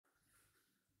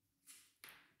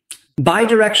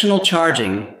Bidirectional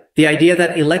charging, the idea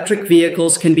that electric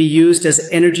vehicles can be used as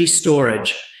energy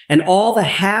storage, and all the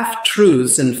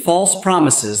half-truths and false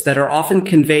promises that are often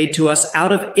conveyed to us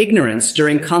out of ignorance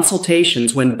during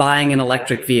consultations when buying an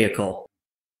electric vehicle.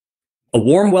 A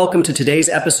warm welcome to today's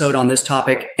episode on this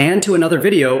topic and to another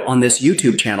video on this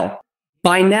YouTube channel.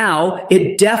 By now,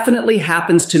 it definitely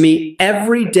happens to me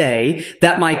every day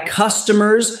that my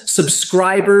customers,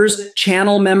 subscribers,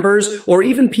 channel members, or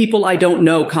even people I don't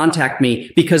know contact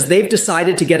me because they've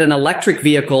decided to get an electric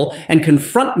vehicle and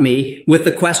confront me with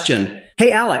the question,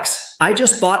 "Hey Alex, I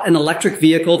just bought an electric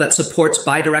vehicle that supports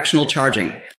bidirectional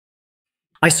charging.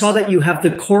 I saw that you have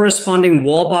the corresponding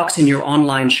wall box in your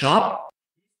online shop.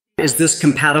 Is this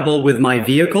compatible with my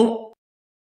vehicle?"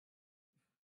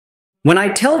 When I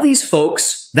tell these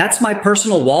folks, that's my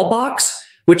personal wall box,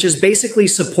 which is basically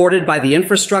supported by the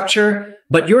infrastructure,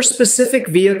 but your specific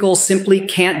vehicle simply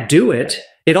can't do it,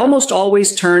 it almost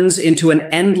always turns into an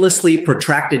endlessly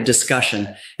protracted discussion,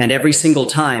 and every single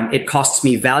time it costs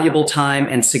me valuable time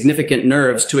and significant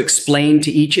nerves to explain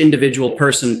to each individual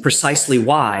person precisely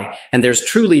why, and there's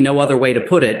truly no other way to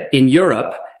put it, in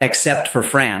Europe, except for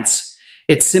France,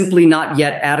 it's simply not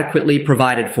yet adequately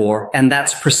provided for, and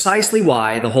that's precisely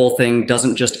why the whole thing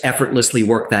doesn't just effortlessly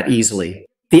work that easily.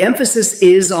 The emphasis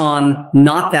is on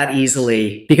not that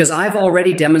easily, because I've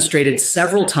already demonstrated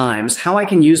several times how I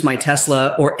can use my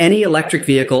Tesla or any electric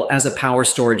vehicle as a power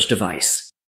storage device.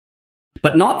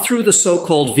 But not through the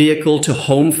so-called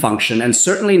vehicle-to-home function, and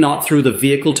certainly not through the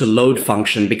vehicle-to-load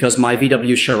function, because my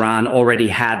VW Charan already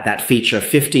had that feature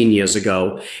 15 years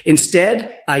ago.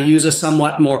 Instead, I use a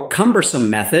somewhat more cumbersome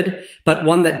method, but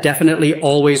one that definitely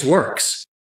always works.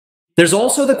 There's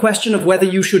also the question of whether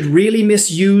you should really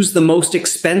misuse the most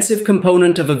expensive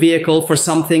component of a vehicle for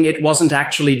something it wasn't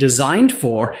actually designed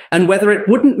for, and whether it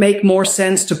wouldn't make more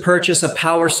sense to purchase a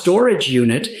power storage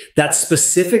unit that's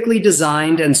specifically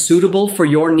designed and suitable for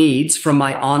your needs from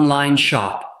my online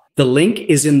shop. The link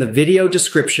is in the video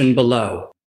description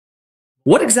below.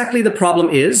 What exactly the problem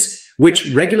is,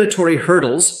 which regulatory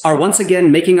hurdles are once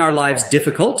again making our lives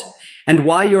difficult, and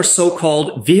why your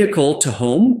so-called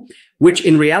vehicle-to-home, which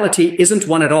in reality isn't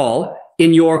one at all,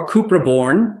 in your Cupra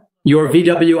Born, your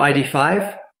VW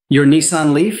ID.5, your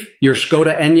Nissan Leaf, your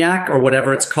Skoda Enyaq, or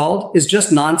whatever it's called, is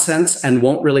just nonsense and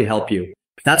won't really help you.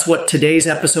 That's what today's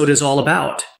episode is all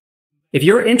about. If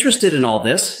you're interested in all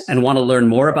this and want to learn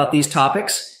more about these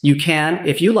topics, you can,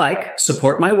 if you like,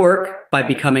 support my work by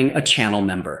becoming a channel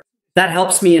member. That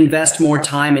helps me invest more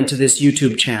time into this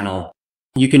YouTube channel.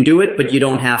 You can do it, but you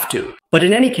don't have to. But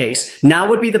in any case, now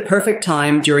would be the perfect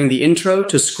time during the intro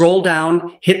to scroll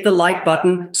down, hit the like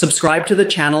button, subscribe to the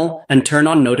channel, and turn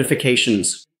on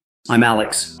notifications. I'm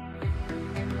Alex.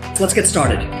 So let's get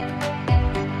started.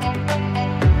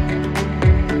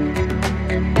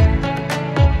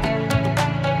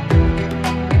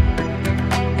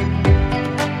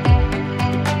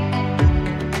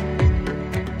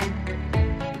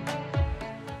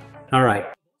 All right.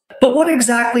 But what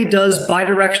exactly does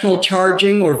bidirectional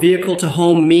charging or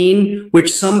vehicle-to-home mean,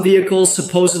 which some vehicles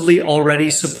supposedly already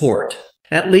support?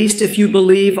 At least if you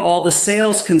believe all the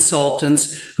sales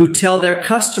consultants who tell their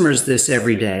customers this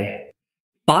every day.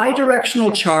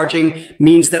 Bidirectional charging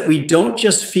means that we don't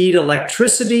just feed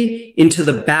electricity into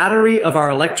the battery of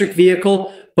our electric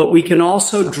vehicle, but we can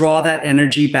also draw that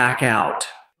energy back out.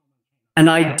 And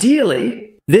ideally,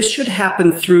 this should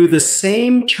happen through the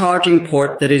same charging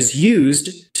port that is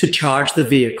used to charge the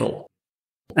vehicle.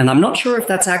 And I'm not sure if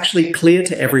that's actually clear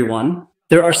to everyone.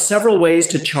 There are several ways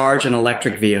to charge an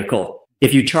electric vehicle.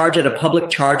 If you charge at a public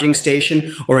charging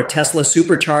station or a Tesla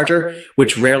supercharger,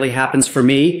 which rarely happens for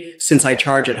me since I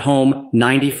charge at home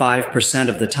 95%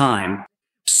 of the time.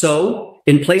 So,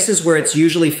 in places where it's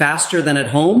usually faster than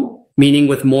at home, meaning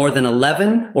with more than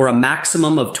 11 or a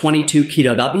maximum of 22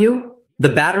 kW, the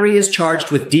battery is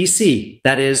charged with DC,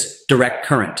 that is, direct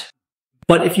current.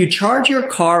 But if you charge your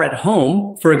car at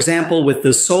home, for example with the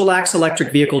Solax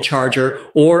electric vehicle charger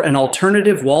or an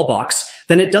alternative wall box,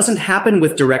 then it doesn't happen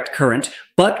with direct current,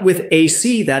 but with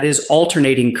AC, that is,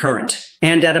 alternating current,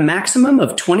 and at a maximum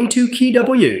of 22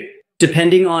 kW,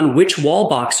 depending on which wall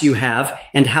box you have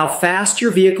and how fast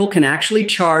your vehicle can actually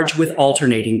charge with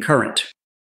alternating current.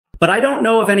 But I don't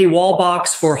know of any wall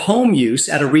box for home use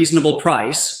at a reasonable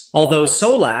price, although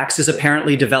Solax is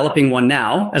apparently developing one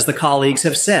now, as the colleagues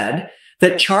have said,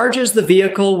 that charges the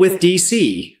vehicle with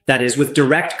DC, that is, with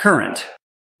direct current.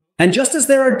 And just as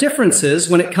there are differences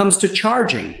when it comes to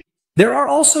charging, there are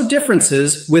also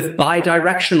differences with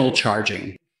bidirectional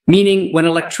charging, meaning when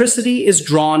electricity is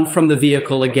drawn from the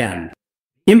vehicle again.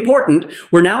 Important,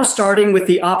 we're now starting with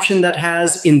the option that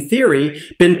has, in theory,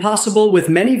 been possible with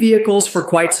many vehicles for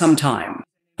quite some time.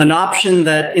 An option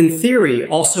that, in theory,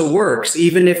 also works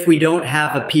even if we don't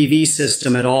have a PV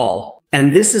system at all.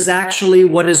 And this is actually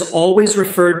what is always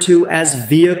referred to as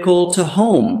vehicle to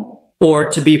home.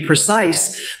 Or, to be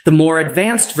precise, the more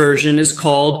advanced version is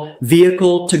called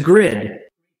vehicle to grid.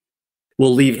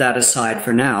 We'll leave that aside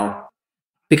for now,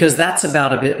 because that's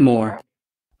about a bit more.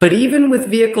 But even with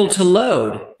vehicle to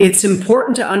load, it's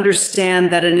important to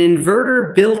understand that an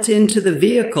inverter built into the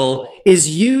vehicle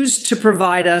is used to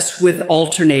provide us with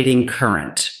alternating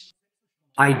current.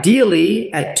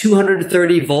 Ideally at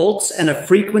 230 volts and a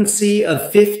frequency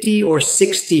of 50 or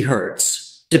 60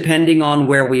 hertz, depending on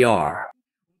where we are.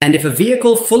 And if a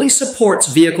vehicle fully supports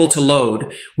vehicle to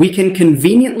load, we can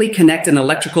conveniently connect an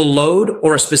electrical load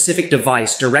or a specific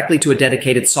device directly to a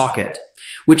dedicated socket,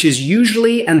 which is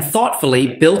usually and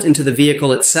thoughtfully built into the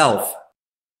vehicle itself.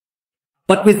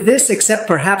 But with this, except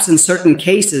perhaps in certain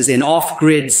cases in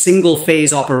off-grid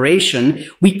single-phase operation,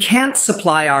 we can't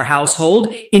supply our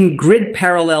household in grid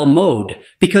parallel mode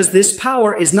because this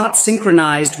power is not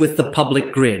synchronized with the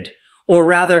public grid. Or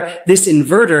rather, this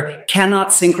inverter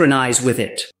cannot synchronize with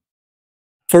it.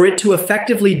 For it to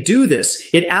effectively do this,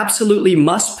 it absolutely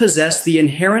must possess the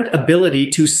inherent ability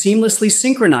to seamlessly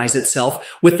synchronize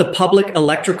itself with the public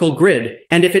electrical grid.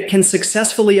 And if it can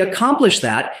successfully accomplish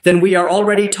that, then we are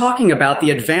already talking about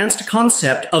the advanced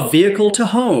concept of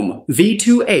vehicle-to-home,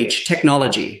 V2H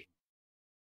technology.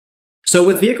 So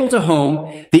with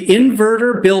vehicle-to-home, the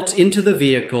inverter built into the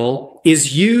vehicle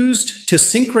is used to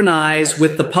synchronize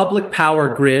with the public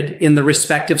power grid in the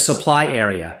respective supply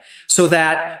area, so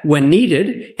that when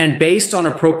needed and based on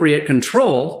appropriate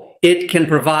control, it can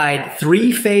provide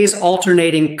three-phase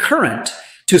alternating current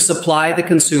to supply the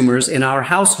consumers in our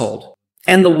household.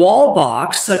 And the wall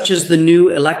box, such as the new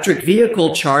electric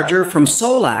vehicle charger from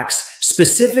Solax,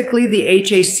 specifically the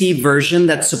HAC version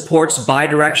that supports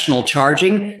bidirectional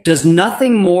charging, does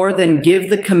nothing more than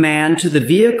give the command to the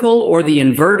vehicle or the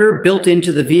inverter built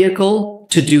into the vehicle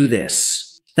to do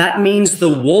this. That means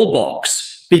the wall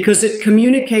box, because it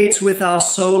communicates with our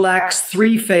Solax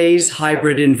three-phase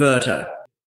hybrid inverter.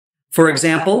 For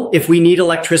example, if we need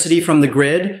electricity from the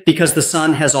grid because the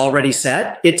sun has already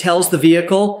set, it tells the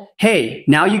vehicle, hey,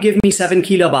 now you give me 7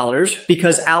 kilodollars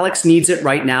because Alex needs it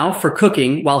right now for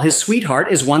cooking while his sweetheart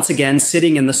is once again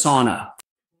sitting in the sauna.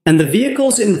 And the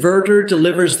vehicle's inverter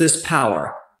delivers this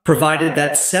power, provided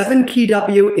that 7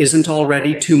 kW isn't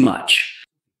already too much.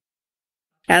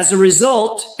 As a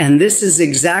result, and this is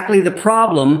exactly the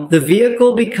problem, the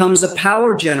vehicle becomes a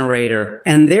power generator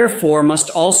and therefore must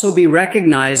also be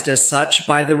recognized as such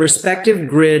by the respective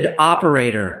grid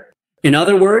operator. In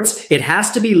other words, it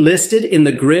has to be listed in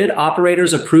the grid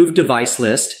operator's approved device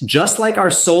list, just like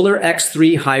our Solar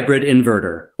X3 hybrid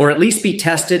inverter, or at least be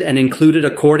tested and included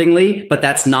accordingly, but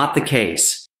that's not the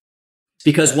case.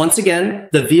 Because once again,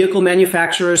 the vehicle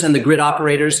manufacturers and the grid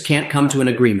operators can't come to an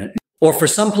agreement. Or for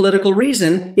some political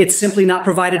reason, it's simply not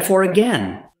provided for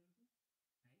again.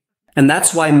 And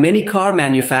that's why many car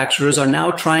manufacturers are now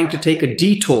trying to take a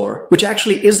detour, which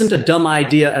actually isn't a dumb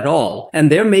idea at all,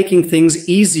 and they're making things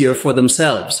easier for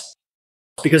themselves.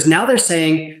 Because now they're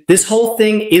saying, this whole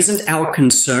thing isn't our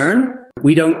concern.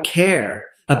 We don't care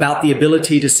about the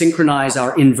ability to synchronize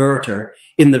our inverter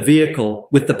in the vehicle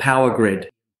with the power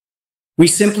grid. We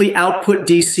simply output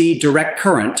DC direct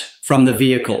current from the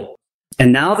vehicle.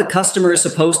 And now the customer is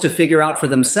supposed to figure out for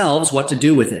themselves what to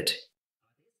do with it.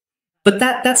 But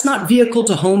that's not vehicle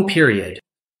to home, period.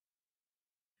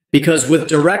 Because with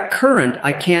direct current,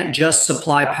 I can't just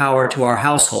supply power to our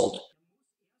household.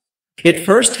 It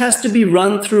first has to be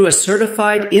run through a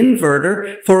certified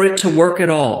inverter for it to work at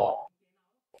all.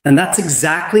 And that's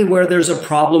exactly where there's a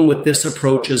problem with this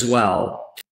approach as well.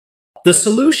 The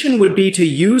solution would be to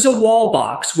use a wall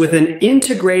box with an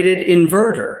integrated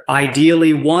inverter,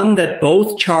 ideally one that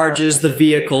both charges the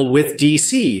vehicle with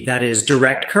DC, that is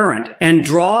direct current, and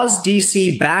draws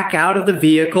DC back out of the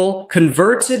vehicle,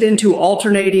 converts it into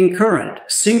alternating current,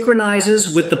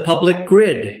 synchronizes with the public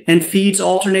grid, and feeds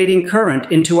alternating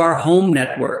current into our home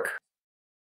network.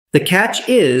 The catch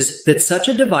is that such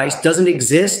a device doesn't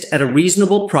exist at a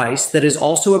reasonable price that is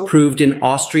also approved in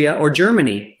Austria or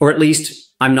Germany, or at least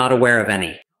I'm not aware of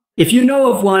any. If you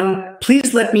know of one,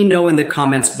 please let me know in the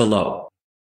comments below.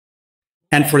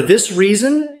 And for this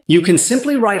reason, you can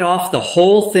simply write off the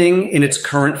whole thing in its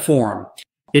current form.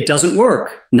 It doesn't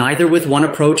work, neither with one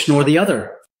approach nor the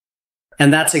other.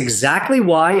 And that's exactly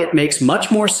why it makes much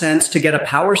more sense to get a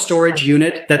power storage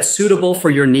unit that's suitable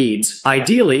for your needs,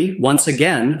 ideally, once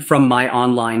again, from my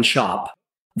online shop.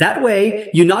 That way,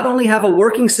 you not only have a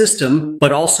working system,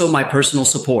 but also my personal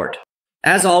support.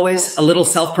 As always, a little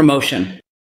self-promotion.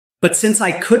 But since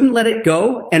I couldn't let it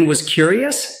go and was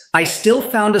curious, I still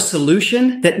found a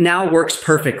solution that now works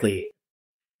perfectly.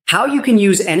 How you can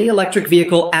use any electric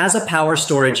vehicle as a power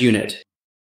storage unit.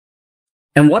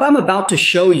 And what I'm about to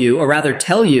show you, or rather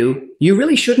tell you, you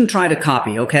really shouldn't try to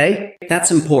copy, okay? That's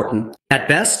important. At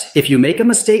best, if you make a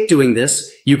mistake doing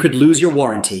this, you could lose your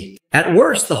warranty. At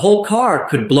worst, the whole car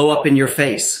could blow up in your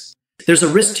face. There's a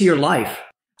risk to your life.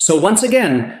 So once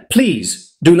again,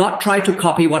 please do not try to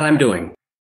copy what I'm doing.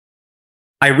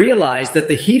 I realized that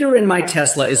the heater in my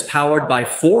Tesla is powered by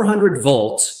 400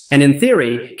 volts and in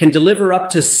theory can deliver up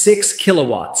to 6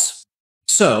 kilowatts.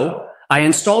 So, I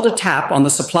installed a tap on the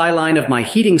supply line of my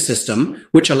heating system,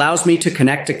 which allows me to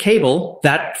connect a cable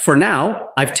that, for now,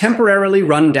 I've temporarily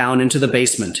run down into the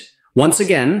basement. Once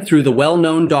again, through the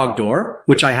well-known dog door,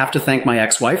 which I have to thank my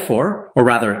ex-wife for, or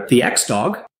rather, the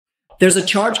ex-dog. There's a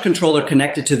charge controller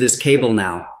connected to this cable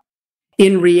now.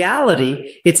 In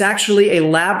reality, it's actually a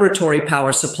laboratory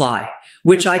power supply,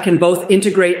 which I can both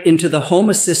integrate into the Home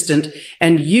Assistant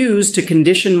and use to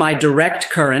condition my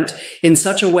direct current in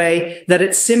such a way that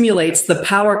it simulates the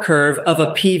power curve of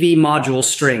a PV module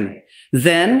string.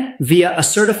 Then, via a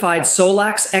certified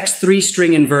Solax X3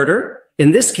 string inverter,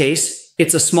 in this case,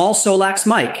 it's a small Solax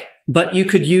mic, but you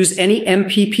could use any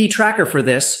MPP tracker for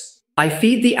this. I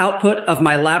feed the output of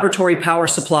my laboratory power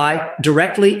supply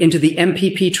directly into the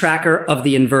MPP tracker of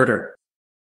the inverter.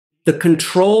 The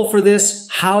control for this,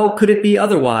 how could it be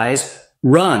otherwise,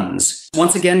 runs,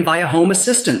 once again via Home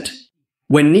Assistant.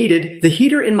 When needed, the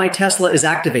heater in my Tesla is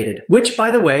activated, which,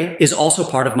 by the way, is also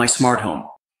part of my smart home.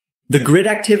 The grid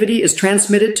activity is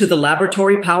transmitted to the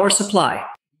laboratory power supply.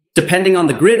 Depending on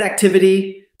the grid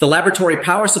activity, the laboratory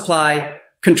power supply,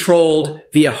 controlled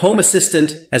via Home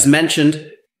Assistant, as mentioned,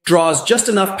 draws just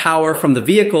enough power from the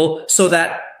vehicle so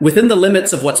that, within the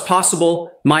limits of what's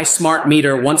possible, my smart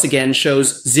meter once again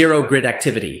shows zero grid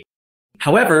activity.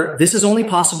 However, this is only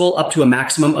possible up to a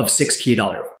maximum of 6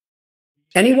 $.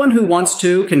 Anyone who wants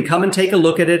to can come and take a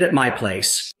look at it at my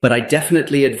place, but I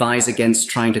definitely advise against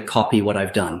trying to copy what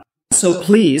I've done. So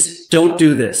please, don't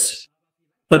do this.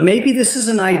 But maybe this is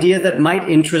an idea that might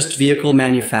interest vehicle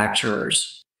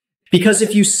manufacturers. Because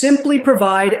if you simply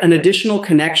provide an additional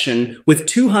connection with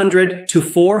 200 to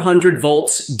 400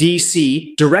 volts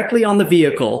DC directly on the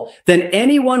vehicle, then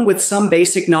anyone with some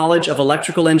basic knowledge of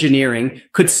electrical engineering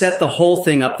could set the whole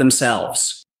thing up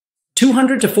themselves.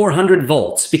 200 to 400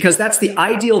 volts, because that's the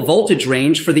ideal voltage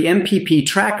range for the MPP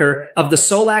tracker of the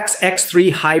Solax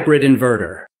X3 hybrid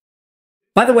inverter.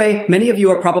 By the way, many of you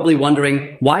are probably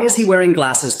wondering, why is he wearing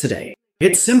glasses today?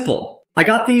 It's simple. I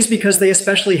got these because they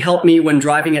especially help me when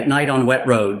driving at night on wet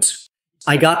roads.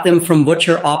 I got them from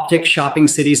Butcher Optic Shopping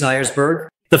City Zyersburg.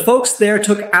 The folks there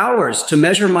took hours to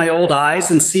measure my old eyes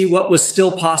and see what was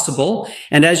still possible,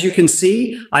 and as you can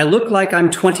see, I look like I'm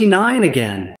 29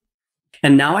 again.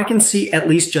 And now I can see at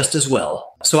least just as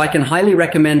well, so I can highly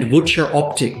recommend Butcher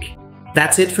Optic.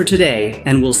 That's it for today,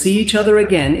 and we'll see each other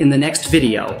again in the next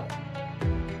video.